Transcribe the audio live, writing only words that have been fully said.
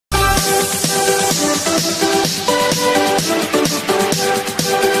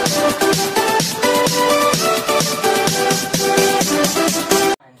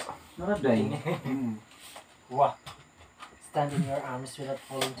Wah. Stand in your arms without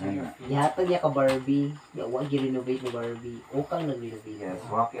falling to your feet. Yata niya ka Barbie. Wag i-renovate ni Barbie. O kang nag-renovate. Yes,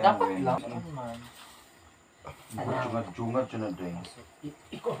 wag yan. Dapat lang. Man. Jungat siya na doon.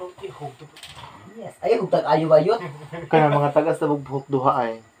 Ikaw nung ihog. Yes. Ay, hugtag ayo ba yun? Kaya mga tagas na magbuhok duha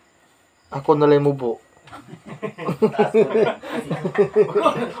ay. Ako na lang mubo.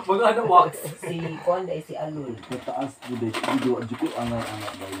 Mga ano wax. Si Juan ay si Alul. Taas buday. Video adjuko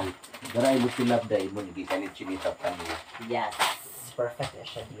angay-angay bayi. Dara ilo silap dai mo di kanit chinitap kanila. Yes. Perfect na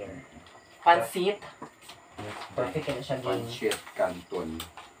siya, dear. Pansit. Perfect na siya, dear. Pansit canton.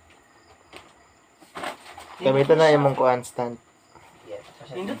 Gamitan na imong kuan stand. Yes.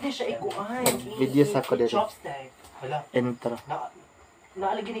 Nindot niya siya ikuan. Video sa ko dito. Chopstick. Hala. Intro.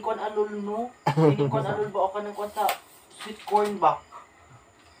 Naalagyan ni Kuan Alol, no? Hindi Kuan Alol ba o ka ng kwanta? Sweet corn ba?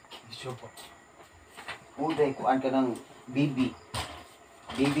 Sure po. Uday kuan ka ng bibi.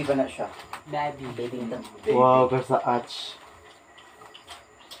 Bibi ba na siya? Baby. Wow, sa atch.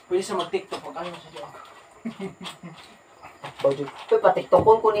 Pwede siya mag-tiktok pag ano siya diyan. Ito,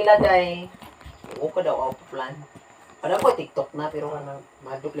 pa-tiktokon ko nila, day. Oo ka daw, ako plan. Alam ko, tiktok na, pero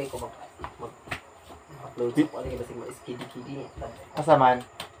ma-duplay ko mag-upload sa kung ano yung basig ma-skiddy-kiddy. Asa man?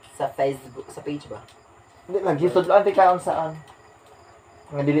 Sa Facebook, sa page ba? Hindi lang, gisudloan ti kaon saan.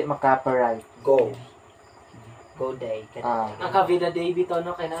 Nga dili maka-copyright. Go, day. Ang ka-Vida Day bito,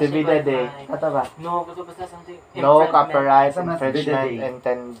 no? Kaya Si Vida Day. Kata ba? No, kasi basta something. No copyright Sa mas infringement Vida Day.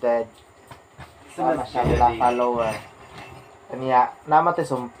 intended. Sa mas Siya Vida wala Day. follower. Kanya, naman ti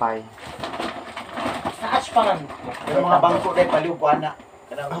sumpay. Sa Ash pa man. Pero mga bangko dai paliw ko ana.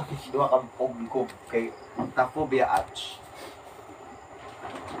 Kanang duha ka pugko kay tapo biya atch.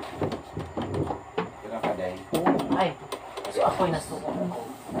 Kira ka dai. Ay, so ako'y nasuko.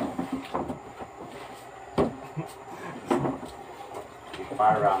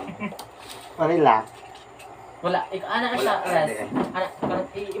 Parang Relax. Wala, ana siya, Wala, rest. Ana, parang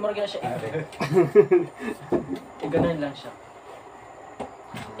imorgan na siya. Ganun lang siya.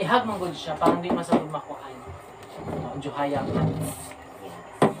 Ihag mong good siya, parang di masabog makuhaan. Juhaya ka.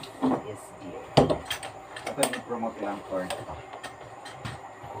 Yes, dear. dapat i-promote lang for.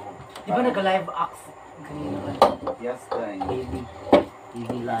 Di ba nag-live acts? Kanina ba? Yes, dai.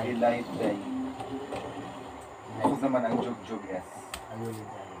 TV live. Light dai. Ako naman ang jog-jog yes. Alul,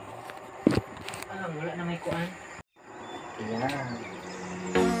 day. Alam, wala na may kuhaan. Ayan.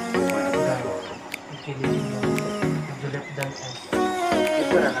 Kiligin mo. Nag-lap dance.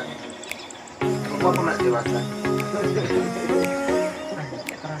 Ito na lang. Kung pa pa masiwasan.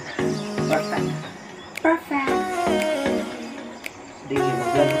 Perfect. Day,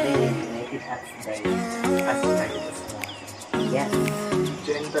 mag-vlog tayo. United Arts Day. As tayo. Yes.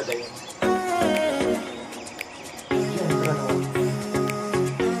 Genta tayo.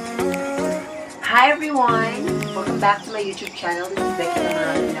 Hi everyone! Welcome back to my YouTube channel. This is Becky na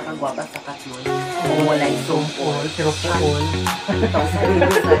maraming pinakagwapa sa Katmon. Kung wala'y sumpol. Pero pool.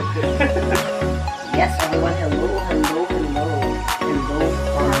 Yes, everyone. Hello.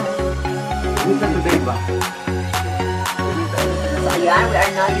 Buta today ba? So ayan, we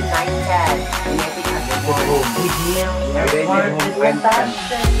are now united. United as one.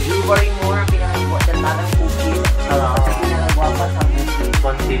 You worry more ang pinakagwapa ng cookie. Sa pinakagwapa sa cookie.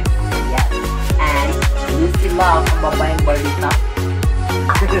 Content. Yes. And you still love ang babayang barita.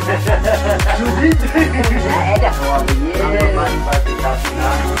 Naeda ko ang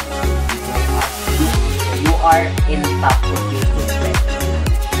You are in top of your secret.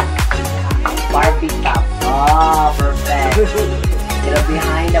 Barbie top. Oh, perfect. You're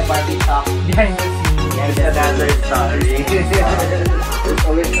behind the Barbie top. Behind the scenes. There's another story. There's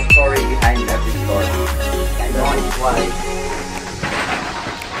always a story behind every story. That's why.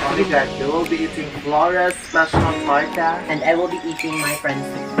 Only that you will be eating Flora's special torta. And I will be eating my friend's.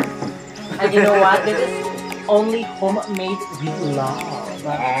 And you know what? This is only homemade with love.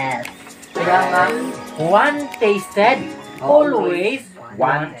 Yes. Kaya nga, one tasted, always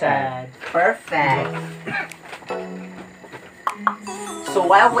wanted. Perfect. So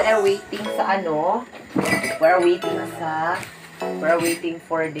while we are waiting sa we're waiting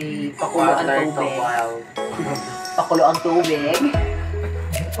for the pakulo ang tubig. Pakulo ang tubig.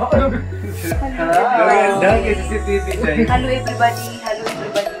 Dahil sa CCTV dyan. Hello everybody.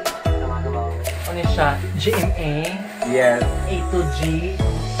 Ano siya? GMA, Yes. A to G.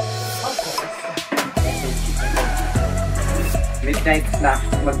 Midnight snack.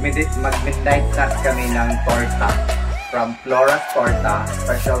 Mag-midnight snack kami ng torta. From Flora's Torta.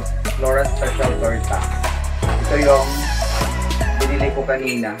 Flora's Special Torta. Ito yung binili ko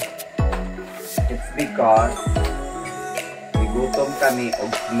kanina. It's because we gutom kami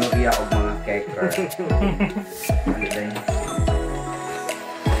og nurya og mga keker. Ano din?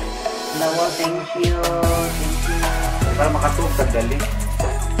 Lawa, thank you. Thank you. Para makatulog sa dali.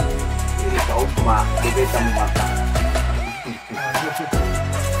 Sa ugma, bigay sa mga mata. Oh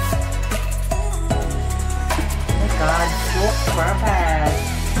my God, so perfect.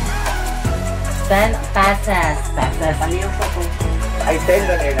 10 passes. Passes. Ano yung photo? Ay, 10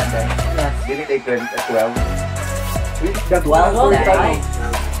 na rin natin. Yes. Dili tayo 12. The 12 na tayo.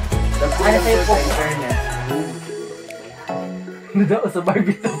 Ano sa'yo po? Internet. Nada sa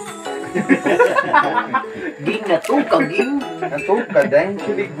Barbie. Ging na to, kaging. Natulog ka dahil.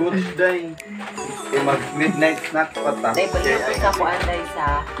 Actually, good day. Mag-midnight snack pa ta. Day, balik ko sa kuanday sa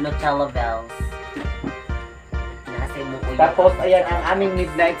Nutella Bells. Nasa mo ulo. Tapos, ayan, ang aming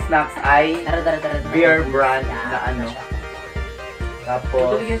midnight snacks ay Tara. beer brand na ano.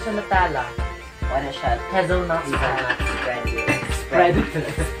 Tapos, Ito yun sa Natala. Ano siya? Hazelnut Hazelnut spread. Spread.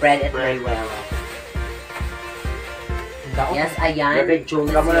 Spread it very well. Yes, ayan.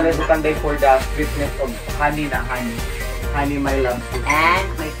 Kamu na rin day for the sweetness of honey na honey. Honey, my love. And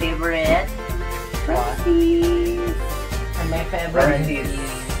my favorite, Francis. And my favorite.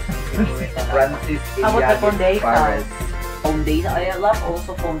 Francis How about the Illanes Condesa? Pares. Foundation. I love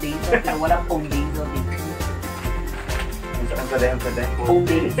also foundation. Pero walang foundation dito. Ang kada.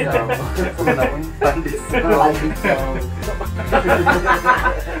 Foundation. Foundation.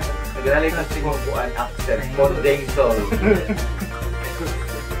 Naglalay sa singubuan accent. Foundation.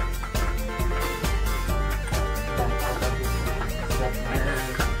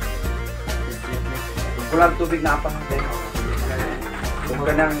 Kulang tubig na apang natin. Kung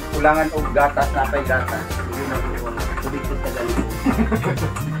ka nang kulangan o gatas na apay gatas. Yun ang tubig po tagali mo.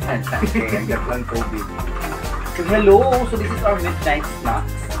 Ang gatlang tubig. So hello! So this is our midnight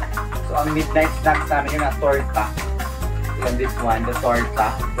snacks. So ang midnight snacks namin yung na torta. And this one, the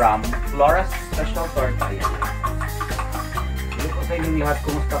torta from Flora's Special Torta. Yan. Hello po sa inyong lahat.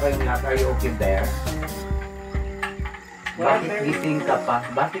 Kumusta kayong lahat? Are you okay there? Bakit gising ka pa?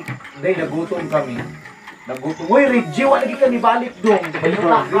 Bakit? Day, nagutom kami. Nagutom. Uy, Reggie! Wala ka ni balik dong.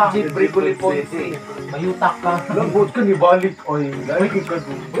 Mayutak ka. Reggie, Brigoli Ponce. Mayutak ka. Lambot ka ni balik. Oy, dahil ka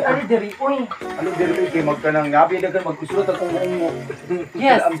doon. Uy, ano diri? Uy. Ano dito kayo magkanang ngabi na ka mag-usulot akong ungo.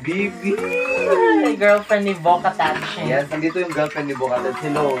 Yes. Ang baby. Ay, girlfriend ni Boca Tatshin. Yes, nandito yung girlfriend ni Bocatan.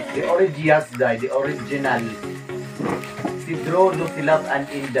 Hello, the original die, the original. Si Drodo, si Love and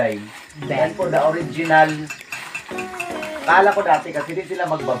Inday. Yan po, the original. Kala ko dati kasi di sila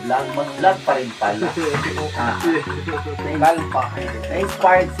mag-vlog pa rin pala. Kalpa.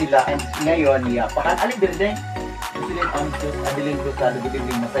 Na-inspired sila and ngayon, pakan alin din din. Sila ang abiling ko sa lubuting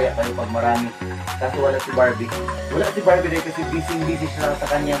masaya kayo pag marami. Kaso wala si Barbie. Wala si Barbie dahil kasi busy siya sa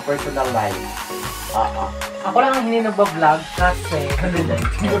kanyang personal life. Ako lang ang hindi nagbablog kasi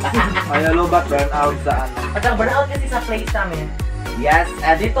Ay, hello ba turn out sa ano? at ang burnout kasi sa place namin. Yes,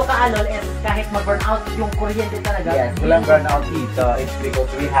 and Dito ka ano, is kahit mag-burnout yung kuryente talaga. yes, walang burnout dito. It's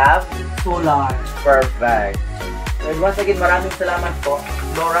because we have Solar. perfect. And once again, maraming salamat po.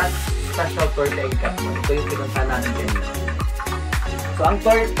 Laura's Special Torta and Cupman. Ito yung pinunta namin kanina. So, ang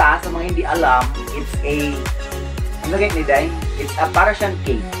torta, sa mga hindi alam, it's a, ano ganyan ni Day? It's a, para siyang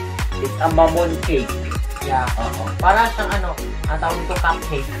cake. It's a mamon cake. Yeah. Para siyang ano, ang tawag nito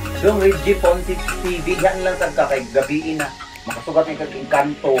cupcake. Yung Reggie Ponce TV, yan lang sa kakay, gabiin na. Makasugat ng kaging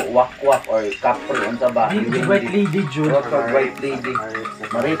kanto, wak-wak, or kapro, on sa ba? Di white lady, Jude. Rot of white lady.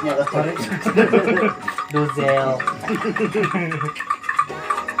 Marit niya kasi. Dozel.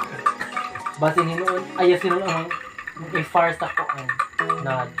 Basi hinuon, sinuon ang i-far sa ko ang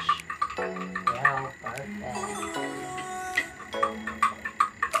nudge. Wow, perfect.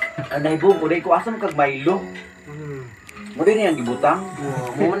 Anay bong, uday ko asam kag Milo. Mo din yang gibutang.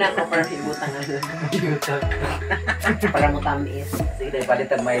 Muna ko para ibutang para mo tamis. Sige, dahil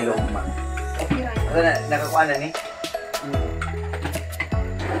palitan Milo. Ano na, nakakuha na ni?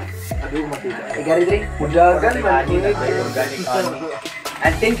 Igari dre. Organic honey.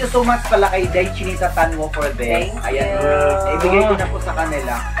 And thank you so much pala kay Day Chinita Tanwo for this. Thank Ayan, you. ibigay ko na po sa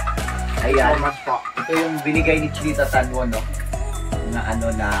kanila. Ayan. Ito yung binigay ni Chinita Tanwo, no? Na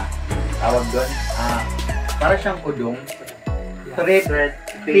ano na, tawag doon. Para siyang udong. Thread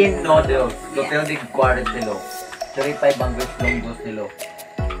thin noodles. Total de 40 35 ang longgos nilo.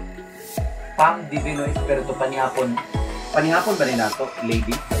 Pang Divino Espiritu panihapon. Panihapon ba rin nato,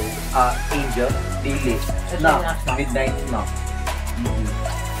 lady? Angel, Dili. Snack, midnight snack.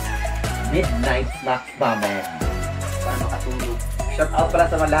 Midnight snacks namin. Para makatulog. Shout out pala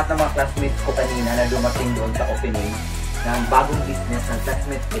sa lahat ng mga classmates ko kanina na dumating doon sa opening ng bagong business ng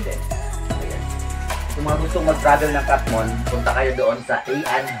classmates ko din. Ayan. So kung mga gustong mag-travel ng Katmon, punta kayo doon sa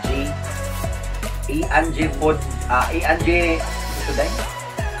Food, ito dahil?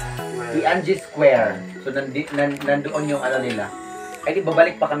 A&G Square. So, nandoon yung ano nila. Ay, di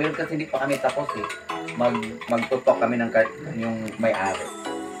babalik pa kami kasi hindi pa kami tapos eh. Magtutok kami ng yung may-ari.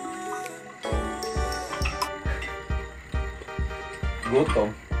 Gutom.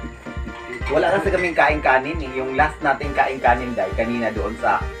 Wala kasi kaming kain-kanin eh. Yung last nating kain-kanin dahil kanina doon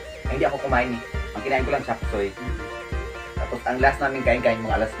sa... Ay, hindi ako kumain eh. Ang kinain ko lang chapsoy. Tapos ang last namin kain-kain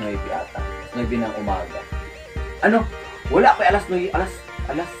mga alas 9 ata. 9 ng umaga. Ano? Wala pa alas 9. Alas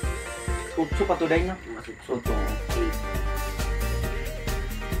 8 pa to dahil na. Alas 8 to.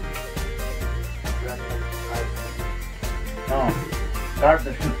 8. Oh.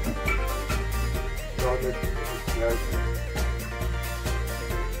 Garden.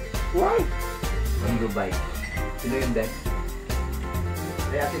 Wow! From Dubai. Sino yun din?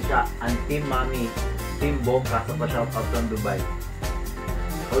 Kaya siya, ang Team Mami, Team Boca sa pa-shoutout from Dubai.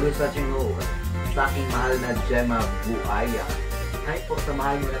 Always watching mo, sa aking mahal na Gemma Buaya. Hi po sa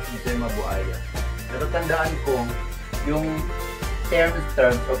mahal mo na si Gemma Buaya. Natatandaan ko, yung terms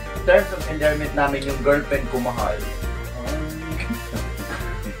of endearment namin, yung girlfriend ko mahal.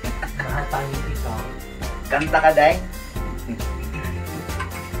 Mahatangin ikaw. Kanta ka, Day?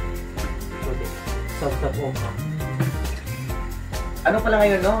 Sa boka. Ano pala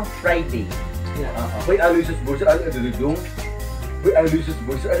ngayon, no? Friday. Yeah. Boy, Aloysius Bursa, alidulidung. Boy, Aloysius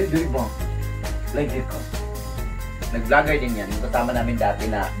Bursa, alidulidung. Like it ko. Nag-vlogger din yan. Kasama namin dati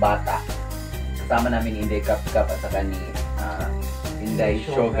na bata. Kasama namin Inday Kapkap at saka ni Inday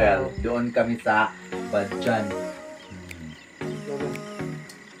Shovel. Doon kami sa Badjan.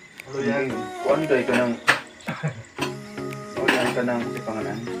 Ano yan? Kuando ito ng... Kuando ito ng si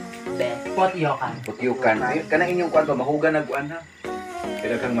pangalan. Potyokan. Putyukan. Kanang inyong kuando, mahugan na kuan ha.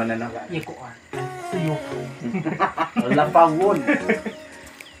 Pero kang mananaw. Ikuan. Suyoko. Lapangon.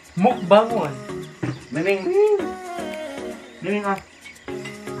 Mukbangon. Miming. Miming ah.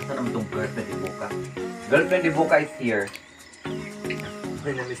 Asa naman itong girlfriend di Boca? Girlfriend di Boca is here.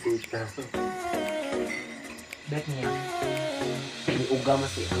 Ay, na-mistake ka. Bet niya. Iuga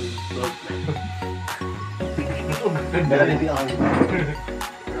mas ang girlfriend. Meron hindi ako.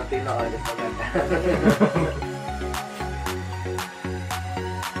 Natin na alis maganda.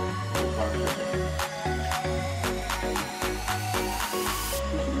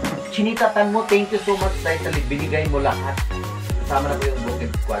 Chinitatan mo, thank you so much dahil sa binigay mo lahat. Kasama na po yung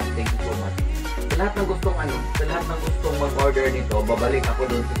Broken Squad, thank you so much. Sa lahat ng gustong sa lahat ng gustong mag-order nito, babalik ako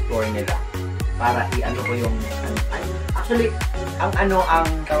doon sa store nila para i-ano ko yung actually, ang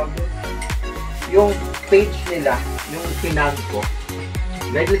yung page nila, yung pinag ko.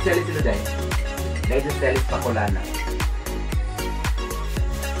 Guide Celis sila dahil. Guide Celis Pacolana.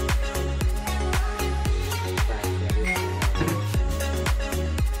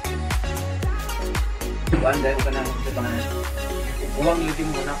 Buwan dahil ko ka na sa pangalan. Uwang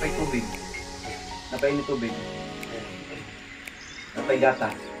litin mo, napay tubig. Napay ni tubig. Napay gata.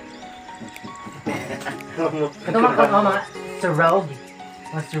 Ito mga Sir Rogue.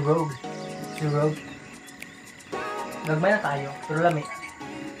 Sir Rogue. Sir Rogue. Nagmay na tayo, pero lami.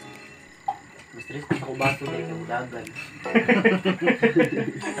 Mas stress ko sa kubaso na yung dagan.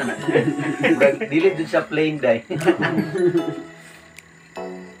 Dili din siya plain dahil.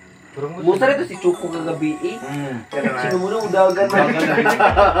 Musa rin si Chuko kagabi eh. Sino mo na udagan man.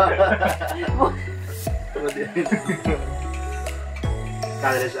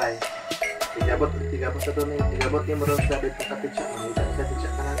 Kailas ay. Tigabot sa tunay. Tigabot yung marong sa bed sa kapit siya. Sa kapit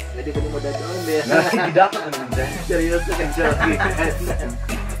siya ka na. Hindi ko ni madadoon. Hindi dapat naman dahil. Seryoso ka siya. Nakita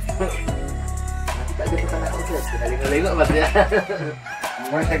ka sa kanakot siya. Pinalingalingo ba siya?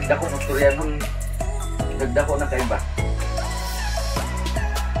 Mga nagdako ng storya nun. Nagdako na kayo ba?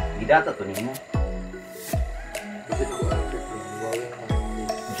 Gidata to nimo.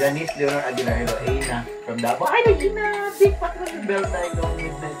 Janice Leonor Aguinaldo Aina from Davao. Ay, Regina! Big pat na yung bell tayo noong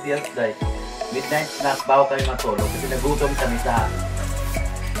midnight yesterday. Midnight snack, bago kami matulog. Kasi nagutom kami sa...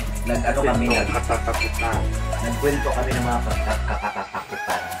 Nagkwento kami ng mga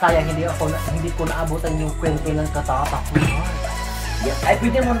kakatakutan. Sayang hindi ko naabutan yung kwento ng katatakutan. Yes, ay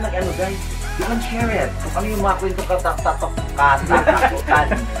pwede mo nag ano guys. You can share it. Kung ano yung mga kwento katatakutan.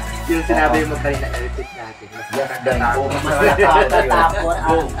 Yung sinabi mo kanina, repeat natin. Yes, guys. Oh, Mas nakakatakot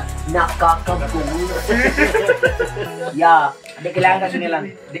ang nakakagulo. Yeah. Hindi kailangan kasi nilang,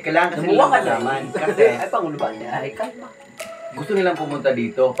 Namuha ka malaman. Kasi, ay pangulo ba niya? Ay, kalma. Gusto nilang pumunta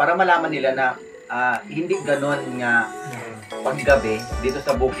dito para malaman nila na hindi ganon nga paggabi dito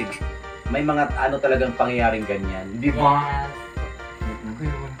sa bukid. May mga ano talagang pangyayaring ganyan. Di ba? Yes.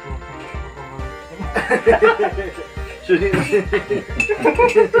 Sudi.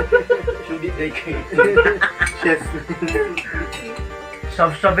 Sudi day kayo. Chef.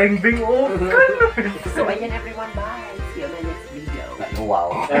 Sa beng-beng, oh. So, ayan everyone, bye. See you on the next video.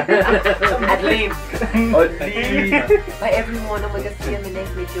 Wow. At least. Only. Bye everyone. Oh my God, see you on the next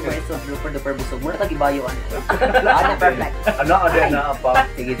video. We're so duper busog. Muna tagibayo ano. Perfect. Ano ada na apa?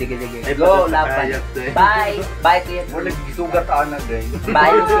 Sige. Go, laban. Bye. Bye, Kuya. Wala gisugat ana day.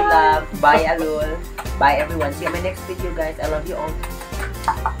 Bye, Lucy Love. Bye, Alul. Bye, everyone. See you on my next video, guys. I love you all.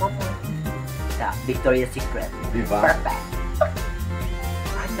 Yeah, Victoria's Secret. Diba? Perfect.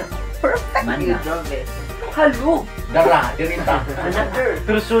 Ano? Perfect. Man You na. drove it. Hello. Dara, dirita. Another.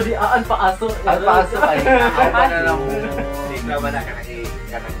 Pero sudi, aan pa aso. Ang paso kay. Apa na lang. Ikaw ba na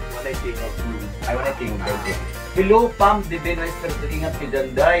kanang walay tingog. I wanna think guys. Hello, Pam. Divino Espiritu. Ingat si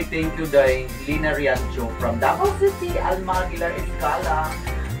Danday. Thank you, Day. Lina Riancho from Davao City. Alma Aguilar Escala.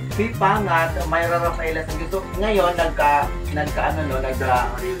 Si Pangat, Mayra Rafaela Sanguiso. Ngayon,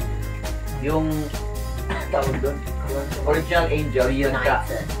 yung tawag doon, yung original angel, yun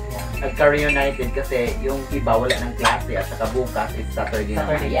nagka-reunited kasi yung iba wala ng klase at saka bukas is Saturday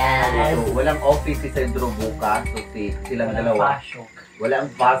naman. Yes. So, walang office si Sandro bukas, so silang dalawa. Walang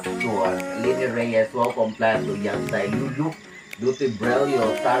pasok. Lini Reyes, wow, Kompleto, Yansay, Lulu, Duty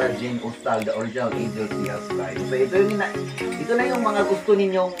Brelio, Sarah Jane Ustal, the original angel Yansay. So ito na yung mga gusto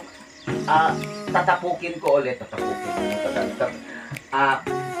ninyong tatapukin ko ulit.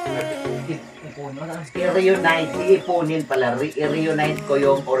 I-reunite ko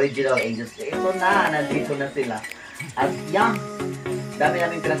yung original angels. Ito na, nandito na sila. At yan, dami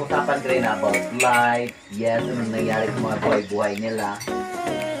namin pinag-usapan kanina about life, yes, anong nangyari sa mga buhay-buhay nila.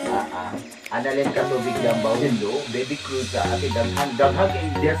 Analin ka tubig lang ba? Hello, baby cruise at daghang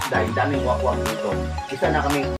in this day, daming wakwak dito. Isa na kami